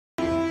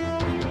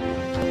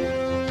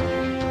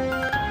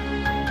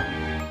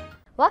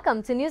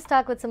Welcome to News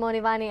Talk with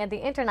Simoni Vani at the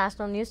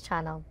International News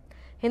Channel.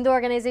 Hindu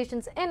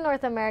organizations in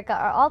North America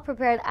are all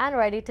prepared and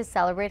ready to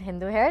celebrate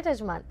Hindu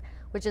Heritage Month,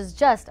 which is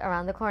just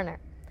around the corner.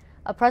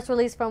 A press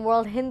release from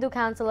World Hindu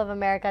Council of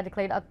America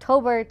declared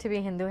October to be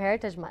Hindu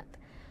Heritage Month.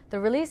 The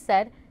release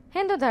said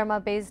Hindu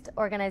Dharma-based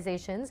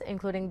organizations,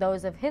 including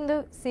those of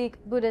Hindu, Sikh,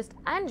 Buddhist,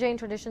 and Jain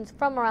traditions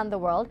from around the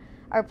world,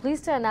 are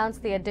pleased to announce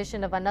the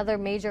addition of another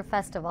major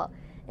festival,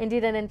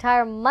 indeed an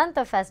entire month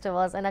of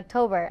festivals in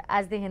October,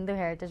 as the Hindu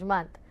Heritage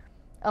Month.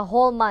 A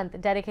whole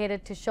month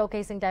dedicated to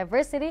showcasing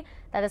diversity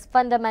that is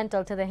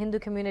fundamental to the Hindu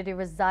community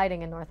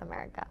residing in North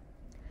America.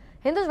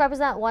 Hindus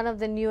represent one of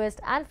the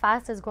newest and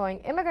fastest growing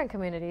immigrant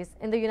communities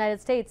in the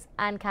United States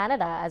and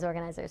Canada, as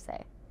organizers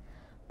say.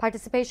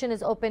 Participation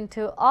is open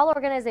to all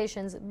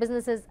organizations,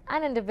 businesses,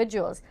 and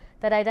individuals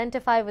that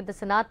identify with the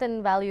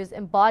Sanatan values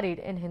embodied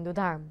in Hindu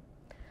Dharma.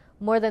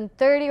 More than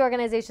 30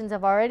 organizations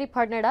have already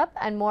partnered up,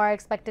 and more are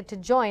expected to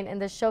join in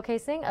the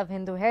showcasing of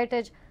Hindu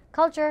heritage,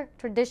 culture,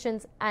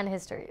 traditions, and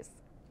histories.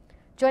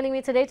 Joining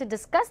me today to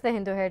discuss the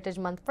Hindu Heritage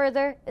Month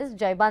further is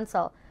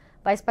Bansal,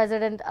 Vice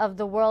President of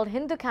the World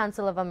Hindu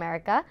Council of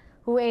America,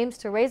 who aims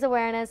to raise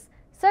awareness,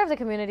 serve the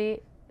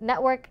community,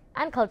 network,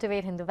 and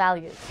cultivate Hindu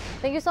values.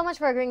 Thank you so much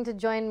for agreeing to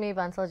join me,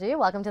 Bansalji.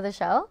 Welcome to the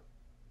show.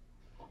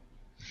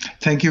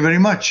 Thank you very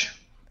much.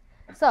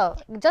 So,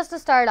 just to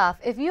start off,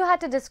 if you had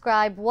to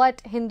describe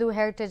what Hindu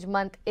Heritage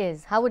Month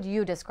is, how would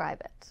you describe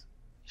it?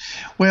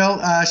 Well,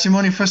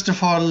 Simoni, first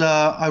of all,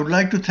 I would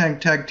like to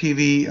thank TAG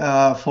TV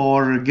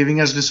for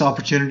giving us this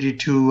opportunity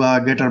to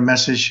get our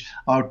message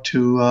out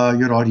to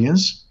your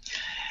audience.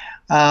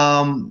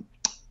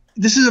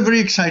 This is a very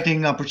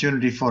exciting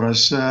opportunity for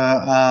us,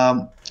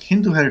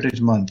 Hindu Heritage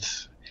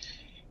Month.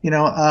 You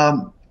know,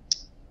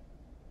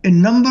 a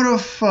number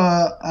of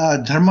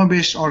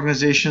Dharma-based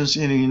organizations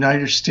in the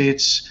United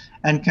States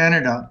and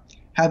Canada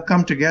have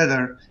come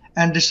together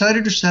and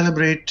decided to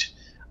celebrate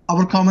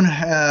our common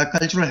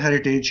cultural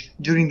heritage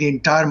during the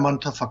entire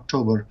month of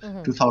October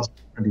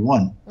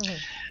 2021.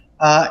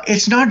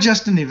 It's not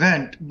just an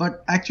event,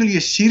 but actually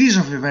a series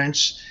of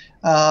events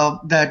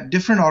that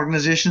different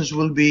organizations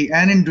will be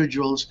and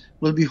individuals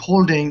will be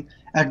holding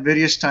at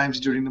various times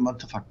during the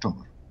month of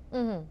October.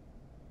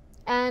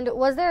 And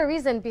was there a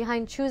reason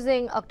behind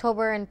choosing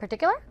October in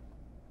particular?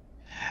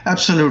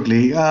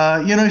 Absolutely.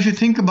 You know, if you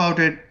think about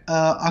it,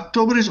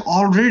 October is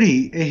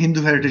already a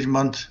Hindu Heritage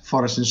Month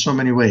for us in so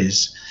many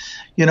ways.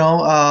 You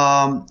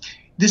know,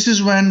 this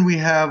is when we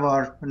have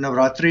our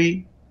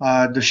Navratri,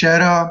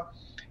 Dussehra,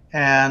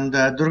 and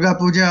Durga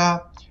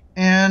Puja,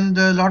 and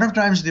a lot of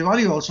times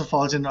Diwali also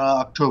falls in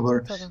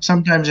October,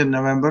 sometimes in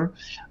November.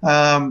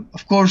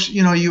 Of course,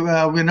 you know,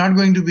 we're not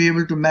going to be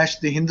able to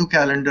match the Hindu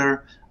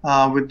calendar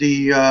with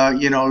the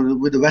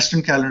with the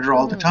Western calendar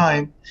all the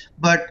time,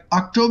 but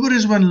October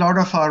is when a lot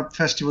of our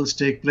festivals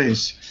take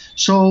place.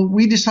 So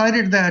we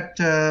decided that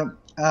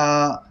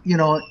you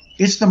know,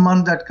 it's the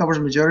month that covers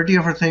majority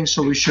of our things,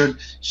 so we should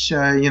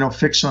you know,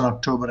 fix on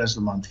October as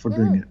the month for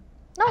doing it.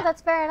 No,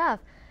 that's fair enough.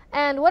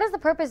 And what is the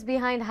purpose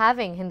behind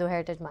having Hindu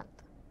Heritage Month?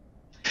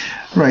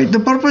 Right. The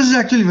purpose is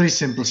actually very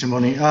simple,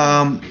 Simoni.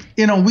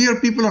 You know, we are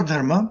people of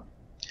Dharma.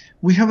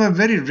 We have a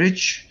very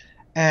rich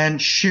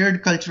and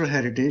shared cultural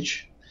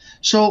heritage.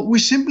 So we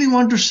simply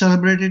want to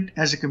celebrate it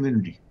as a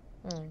community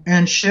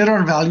and share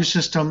our value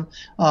system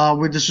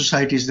with the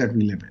societies that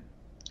we live in.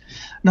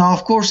 Now,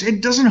 of course,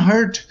 it doesn't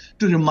hurt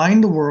to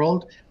remind the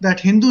world that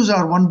Hindus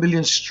are 1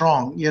 billion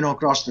strong, you know,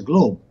 across the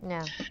globe.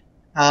 Yeah.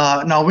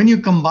 Now, when you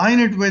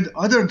combine it with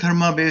other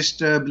Dharma-based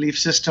belief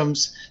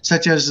systems,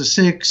 such as the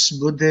Sikhs,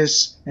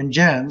 Buddhists, and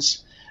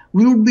Jains,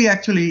 we would be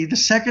actually the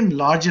second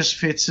largest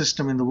faith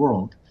system in the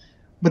world.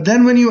 But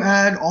then when you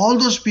add all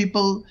those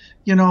people,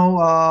 you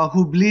know,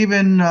 who believe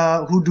in,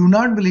 who do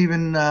not believe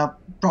in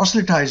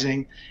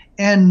proselytizing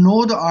and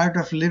know the art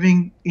of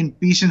living in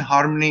peace and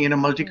harmony in a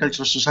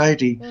multicultural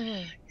society,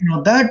 you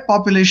know, that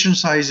population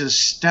size is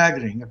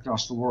staggering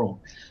across the world.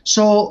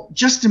 So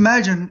just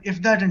imagine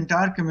if that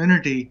entire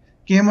community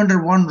came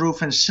under one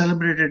roof and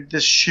celebrated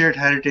this shared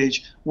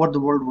heritage, what the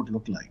world would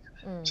look like.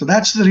 So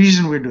that's the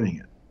reason we're doing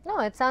it. No,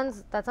 that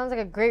sounds like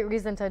a great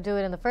reason to do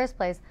it in the first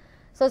place.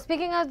 So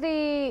speaking of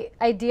the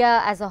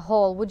idea as a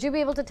whole, would you be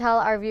able to tell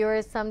our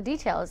viewers some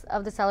details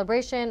of the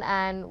celebration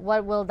and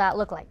what will that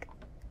look like?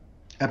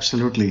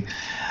 Absolutely.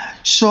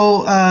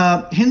 So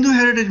Hindu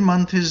Heritage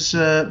Month is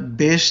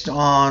based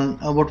on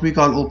what we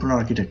call open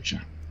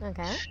architecture.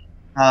 Okay.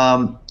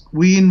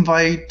 We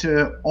invite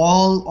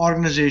all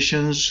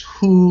organizations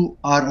who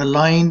are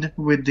aligned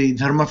with the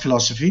Dharma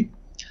philosophy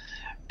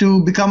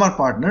to become our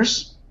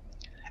partners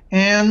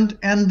and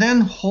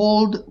then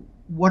hold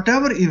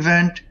whatever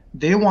event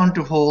they want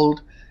to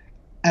hold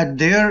at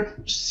their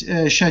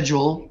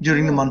schedule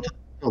during the month of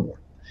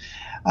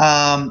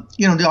October.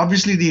 You know,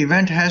 obviously the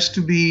event has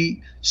to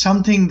be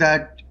something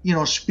that, you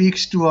know,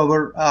 speaks to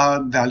our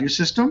value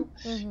system,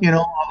 you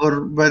know,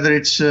 whether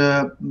it's,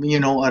 you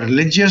know, a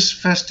religious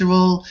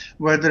festival,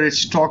 whether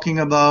it's talking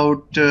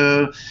about,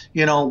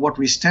 you know, what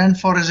we stand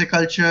for as a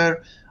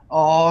culture,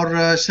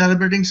 or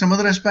celebrating some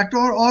other aspect,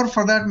 or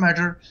for that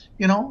matter,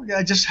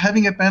 just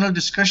having a panel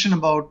discussion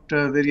about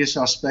various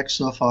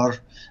aspects of our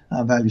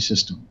value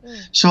system.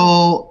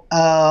 So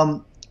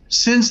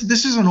since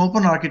this is an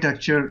open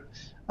architecture,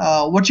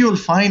 what you will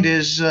find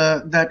is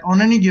that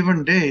on any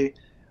given day,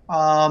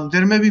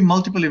 there may be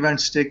multiple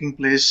events taking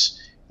place,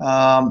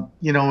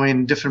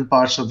 in different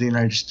parts of the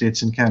United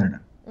States and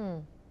Canada.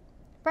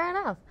 Fair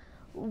enough.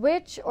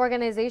 Which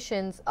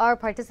organizations are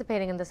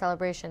participating in the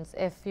celebrations,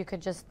 if you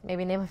could just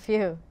maybe name a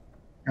few?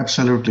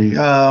 Absolutely.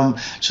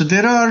 So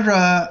there are,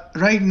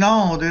 right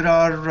now, there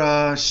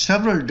are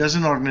several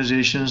dozen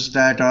organizations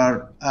that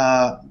are,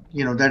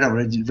 that are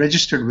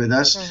registered with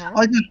us.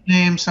 I'll just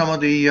name some of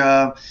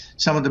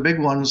the big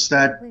ones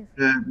that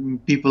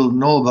people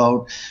know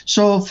about.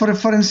 So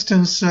for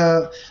instance,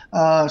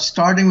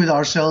 starting with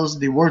ourselves,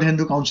 the World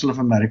Hindu Council of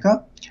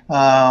America,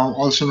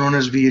 also known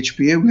as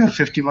VHPA. We are a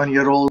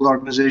 51-year-old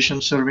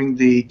organization serving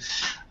the,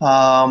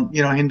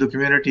 Hindu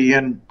community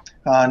in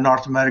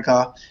North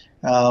America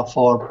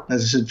for,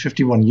 as I said,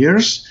 51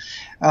 years.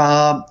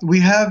 We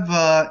have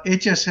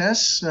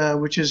HSS,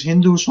 which is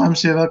Hindu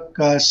Swayamsevak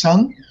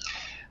Sangh.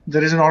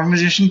 There is an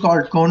organization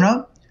called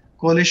KONA,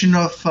 Coalition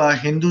of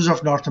Hindus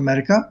of North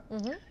America.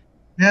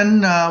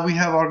 Then we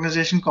have an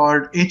organization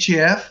called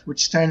HAF,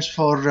 which stands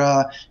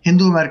for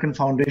Hindu American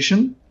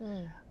Foundation.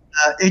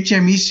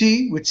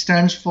 HMEC, which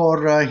stands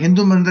for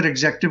Hindu Mandir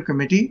Executive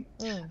Committee,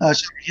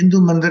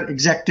 Hindu Mandir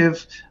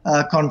Executive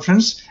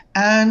Conference,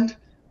 and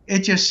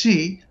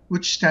HSC,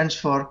 which stands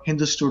for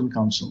Hindu Student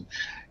Council.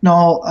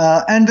 Now,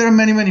 and there are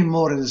many, many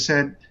more, as I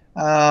said.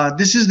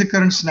 This is the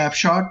current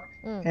snapshot,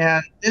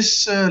 and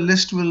this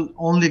list will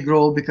only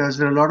grow because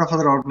there are a lot of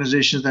other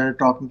organizations that are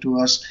talking to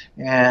us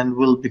and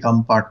will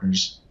become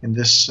partners in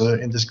this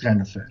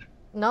grand affair.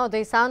 No,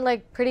 they sound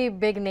like pretty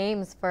big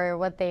names for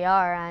what they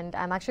are, and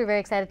I'm actually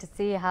very excited to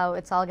see how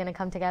it's all going to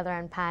come together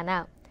and pan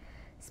out.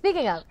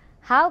 Speaking of,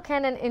 how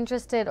can an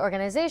interested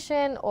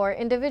organization or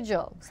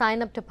individual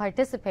sign up to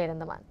participate in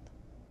the month?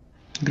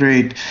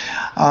 Great.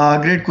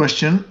 Great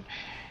question.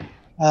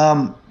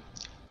 All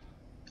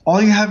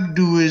you have to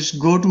do is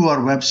go to our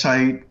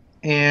website,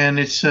 and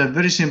it's a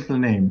very simple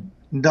name,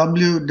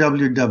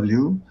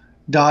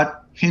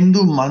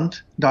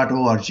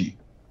 www.hindumonth.org.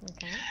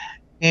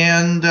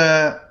 And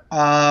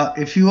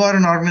if you are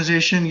an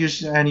organization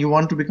and you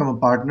want to become a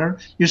partner,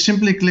 you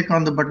simply click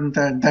on the button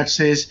that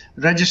says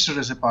register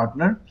as a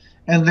partner,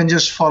 and then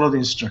just follow the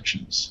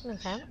instructions.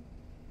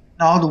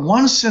 Now,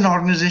 once an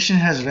organization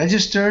has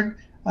registered,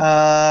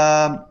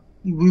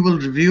 we will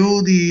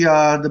review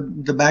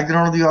the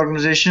background of the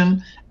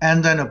organization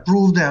and then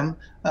approve them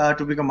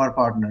to become our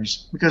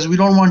partners, because we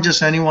don't want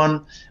just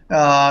anyone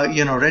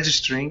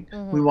registering.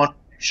 We want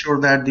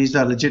sure that these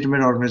are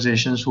legitimate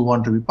organizations who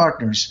want to be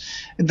partners.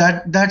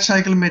 That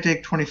cycle may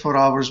take 24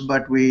 hours,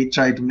 but we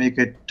try to make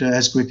it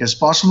as quick as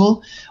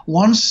possible.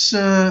 Once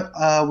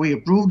we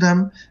approve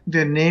them,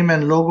 their name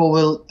and logo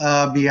will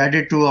be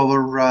added to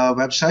our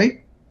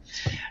website.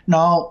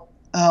 Now,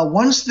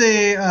 once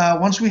we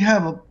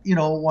have,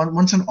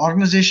 once an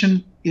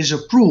organization is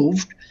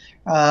approved,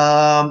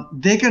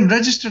 they can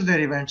register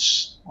their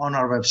events on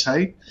our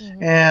website,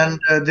 and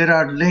there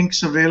are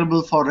links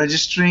available for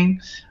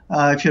registering.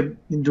 If you're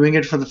doing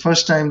it for the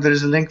first time, there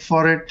is a link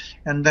for it,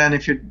 and then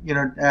if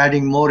you're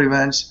adding more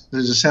events,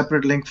 there's a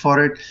separate link for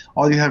it.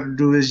 All you have to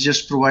do is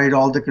just provide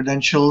all the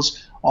credentials,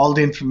 all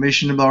the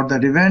information about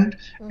that event,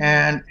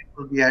 and it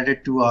will be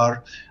added to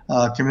our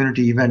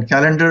community event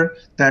calendar.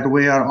 That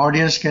way our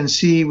audience can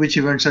see which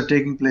events are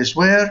taking place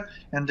where,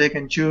 and they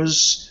can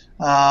choose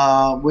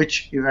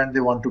which event they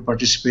want to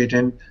participate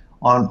in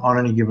on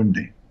any given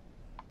day.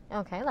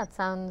 Okay, that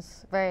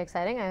sounds very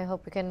exciting. I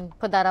hope we can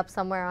put that up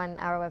somewhere on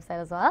our website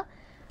as well.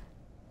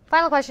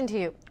 Final question to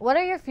you. What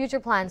are your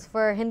future plans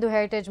for Hindu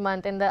Heritage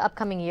Month in the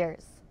upcoming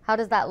years? How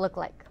does that look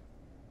like?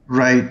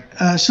 Right.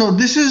 So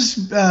this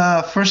is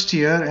first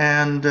year,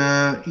 and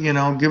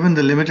given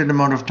the limited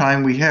amount of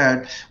time we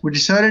had, we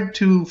decided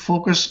to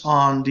focus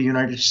on the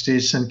United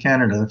States and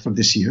Canada for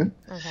this year.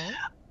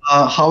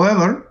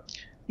 However,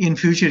 in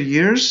future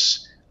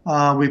years,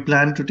 we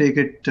plan to take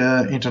it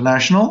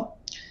international.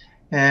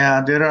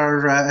 There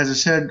are, as I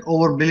said,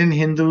 over 1 billion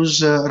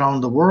Hindus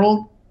around the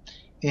world,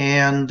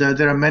 and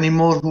there are many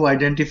more who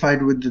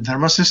identified with the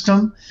Dharma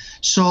system.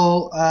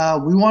 So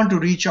we want to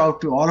reach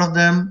out to all of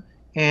them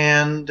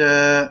and,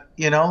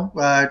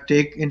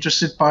 take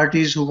interested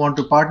parties who want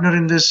to partner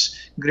in this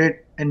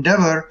great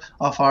endeavor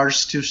of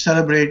ours to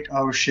celebrate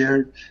our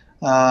shared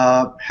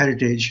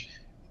heritage,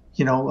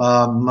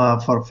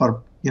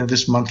 for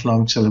this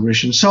month-long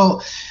celebration. So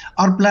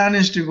our plan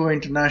is to go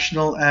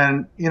international,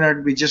 and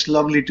it'd be just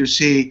lovely to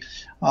see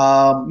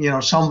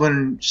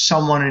someone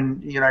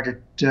in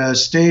United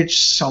States,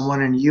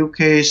 someone in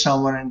UK,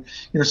 someone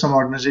in some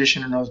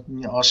organization in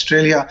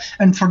Australia,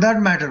 and for that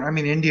matter,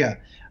 India.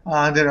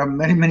 There are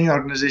many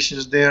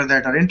organizations there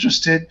that are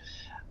interested,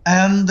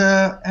 and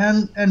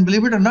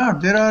believe it or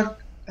not, there are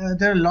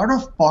a lot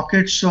of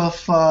pockets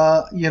of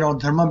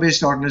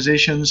Dharma-based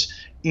organizations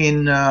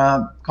in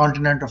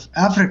continent of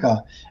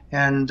Africa,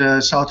 and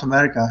South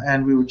America,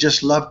 and we would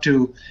just love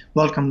to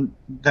welcome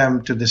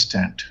them to this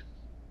tent.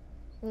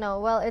 No,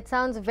 well, it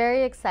sounds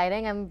very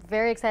exciting. I'm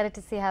very excited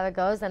to see how it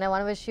goes, and I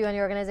want to wish you and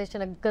your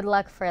organization a good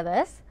luck for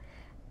this.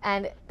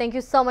 And thank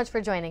you so much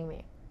for joining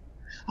me.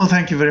 Well,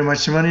 thank you very much,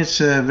 Simoni. It's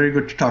very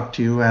good to talk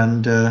to you,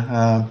 and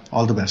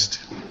all the best.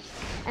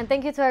 And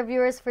thank you to our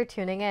viewers for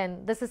tuning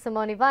in. This is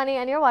Simoni Vani,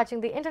 and you're watching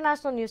the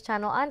International News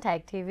Channel on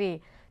TAG TV.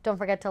 Don't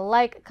forget to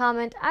like,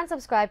 comment, and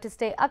subscribe to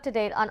stay up to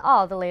date on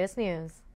all the latest news.